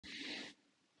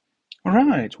All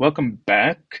right, welcome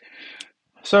back.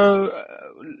 So,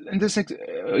 in this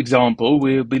example,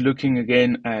 we'll be looking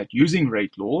again at using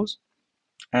rate laws,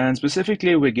 and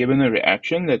specifically, we're given a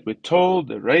reaction that we're told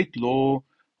the rate law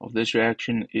of this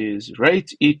reaction is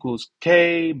rate equals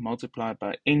K multiplied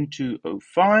by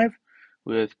N2O5,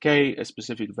 with K a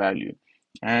specific value.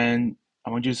 And I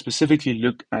want you to specifically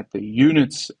look at the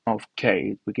units of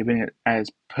K. We're giving it as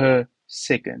per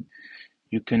second.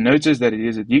 You can notice that it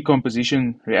is a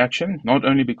decomposition reaction, not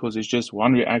only because it's just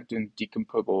one reactant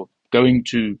decomposable going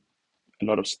to a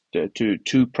lot of to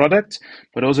two products,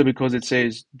 but also because it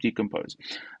says decompose.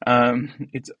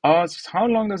 It asks how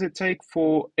long does it take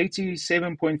for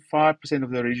 87.5%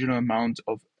 of the original amount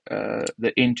of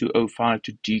the N2O5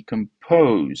 to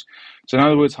decompose. So in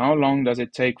other words, how long does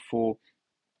it take for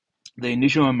the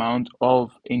initial amount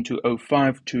of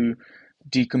N2O5 to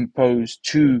decompose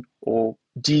to or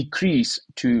decrease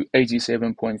to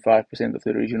 87.5% of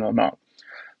the original amount.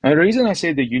 Now, the reason I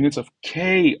say the units of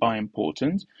K are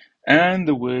important and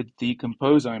the word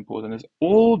decompose are important is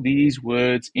all these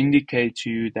words indicate to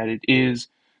you that it is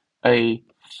a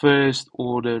first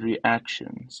order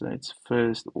reaction. So it's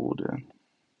first order.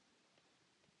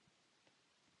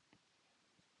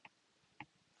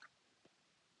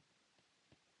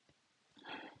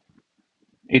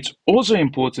 It's also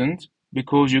important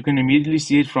because you can immediately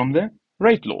see it from the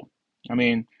rate law. I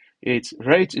mean, its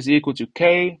rate is equal to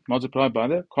K multiplied by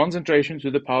the concentration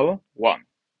to the power 1.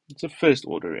 It's a first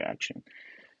order reaction.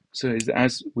 So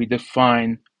as we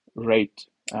define rate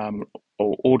or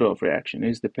order of reaction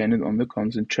is dependent on the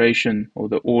concentration or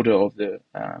the order of the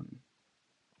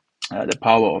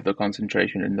power of the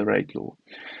concentration in the rate law.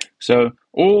 So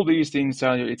all these things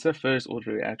tell you it's a first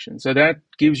order reaction. So that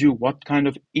gives you what kind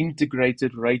of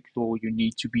integrated rate law you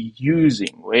need to be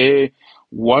using,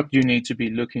 what you need to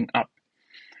be looking up.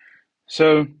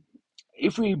 So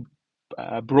if we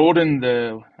broaden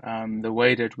the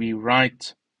way that we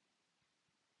write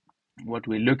what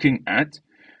we're looking at,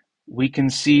 we can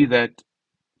see that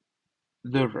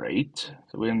the rate,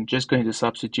 so we're just going to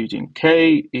substitute in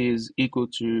K is equal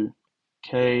to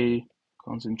K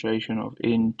concentration of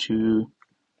N2O5,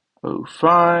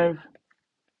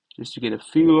 just to get a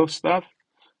feel of stuff.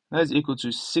 That's equal to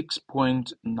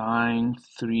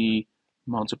 6.93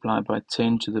 multiplied by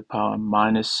 10 to the power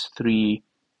minus 3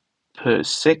 per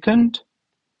second,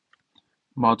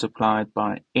 multiplied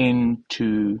by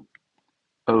N2O5.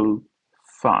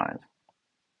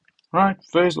 Right,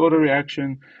 first order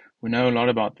reaction, we know a lot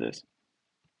about this.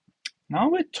 Now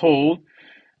we're told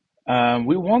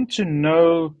we want to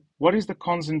know what is the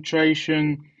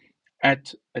concentration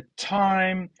at a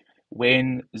time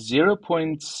when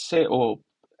 0.7 or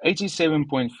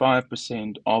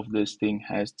 87.5% of this thing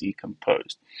has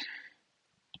decomposed.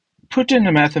 Put in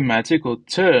the mathematical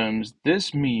terms,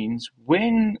 this means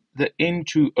when the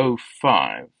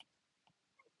N2O5,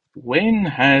 when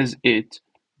has it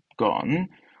gone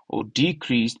or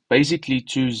decreased basically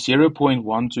to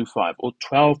 0.125 or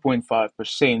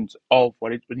 12.5% of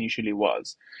what it initially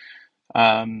was.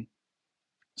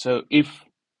 So if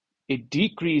it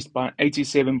decreased by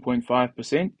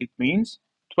 87.5%, it means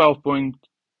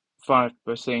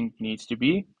 12.5% needs to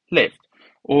be left.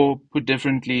 Or put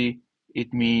differently,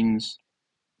 it means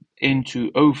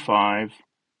N2O5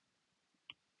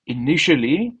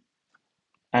 initially,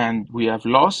 and we have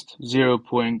lost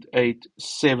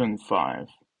 0.875,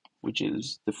 which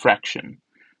is the fraction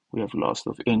we have lost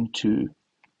of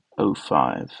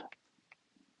N2O5,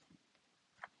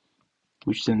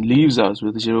 which then leaves us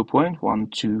with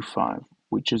 0.125,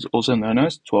 which is also known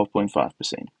as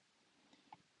 12.5%.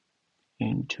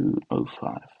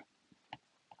 N2O5.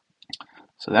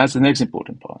 So that's the next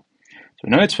important part. So we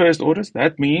know it's first orders.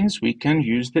 That means we can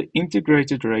use the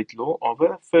integrated rate law of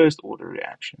a first order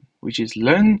reaction, which is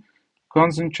ln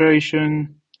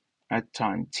concentration at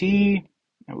time t,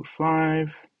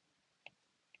 O5,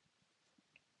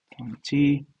 time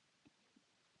t,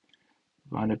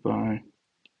 divided by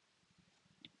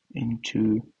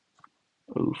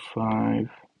N2O5,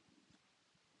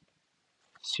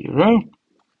 0,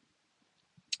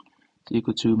 is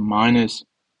equal to minus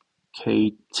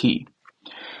kT.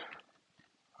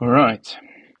 All right.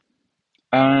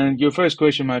 And your first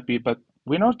question might be, but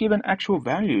we're not given actual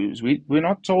values. We're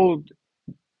not told,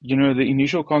 the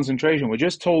initial concentration. We're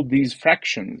just told these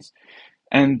fractions.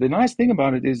 And the nice thing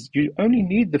about it is you only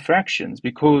need the fractions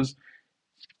because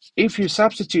if you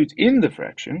substitute in the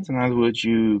fractions, in other words,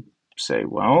 you say,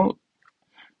 well,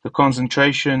 the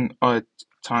concentration at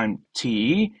time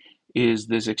t is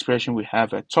this expression we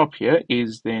have at top here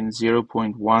is then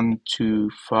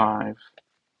 0.125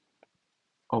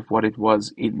 of what it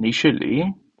was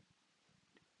initially.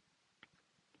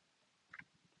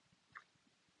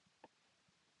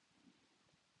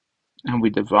 and we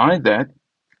divide that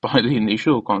by the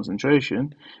initial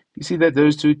concentration, you see that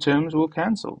those two terms will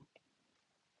cancel.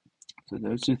 So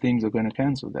those two things are going to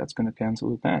cancel. That's going to cancel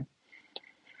with that.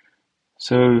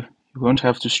 So you won't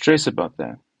have to stress about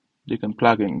that. You can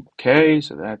plug in K,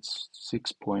 so that's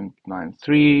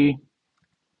 6.93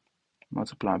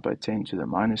 multiplied by 10 to the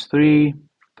minus 3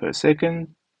 per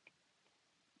second.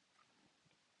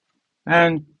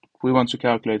 And we want to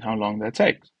calculate how long that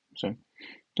takes. So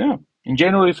yeah, in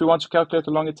general, if you want to calculate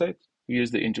how long it takes, we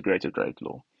use the integrated rate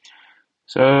law.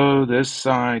 So this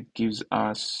side gives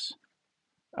us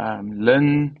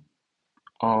ln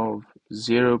of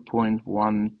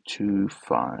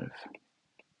 0.125.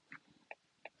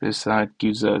 This side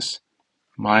gives us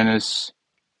minus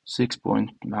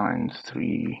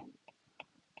 6.93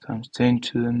 times 10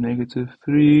 to the negative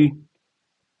 3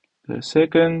 per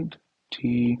second,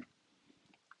 t.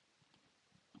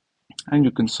 And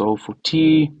you can solve for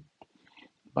t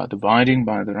by dividing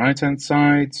by the right-hand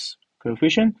side's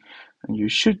coefficient, and you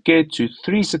should get to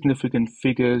 3 significant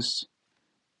figures,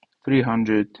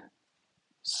 300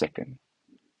 second.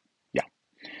 Yeah,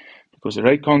 because the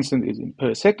rate constant is in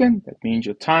per second, that means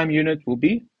your time unit will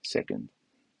be second.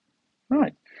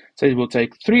 Right, so it will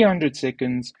take 300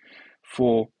 seconds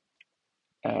for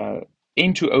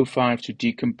N2O5 to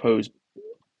decompose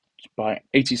by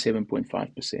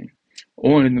 87.5%.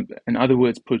 Or in other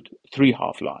words, put 3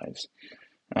 half-lives.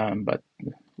 But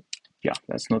yeah,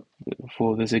 that's not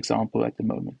for this example at the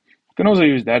moment. You can also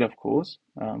use that, of course,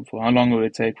 for how long will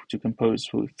it take to compose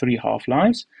for 3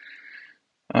 half-lives.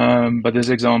 But this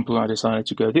example, I decided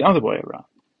to go the other way around.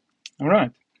 All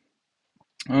right.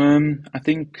 I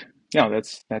think, yeah,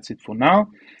 that's it for now.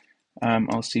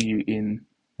 I'll see you in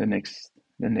the next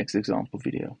example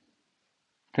video.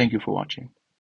 Thank you for watching.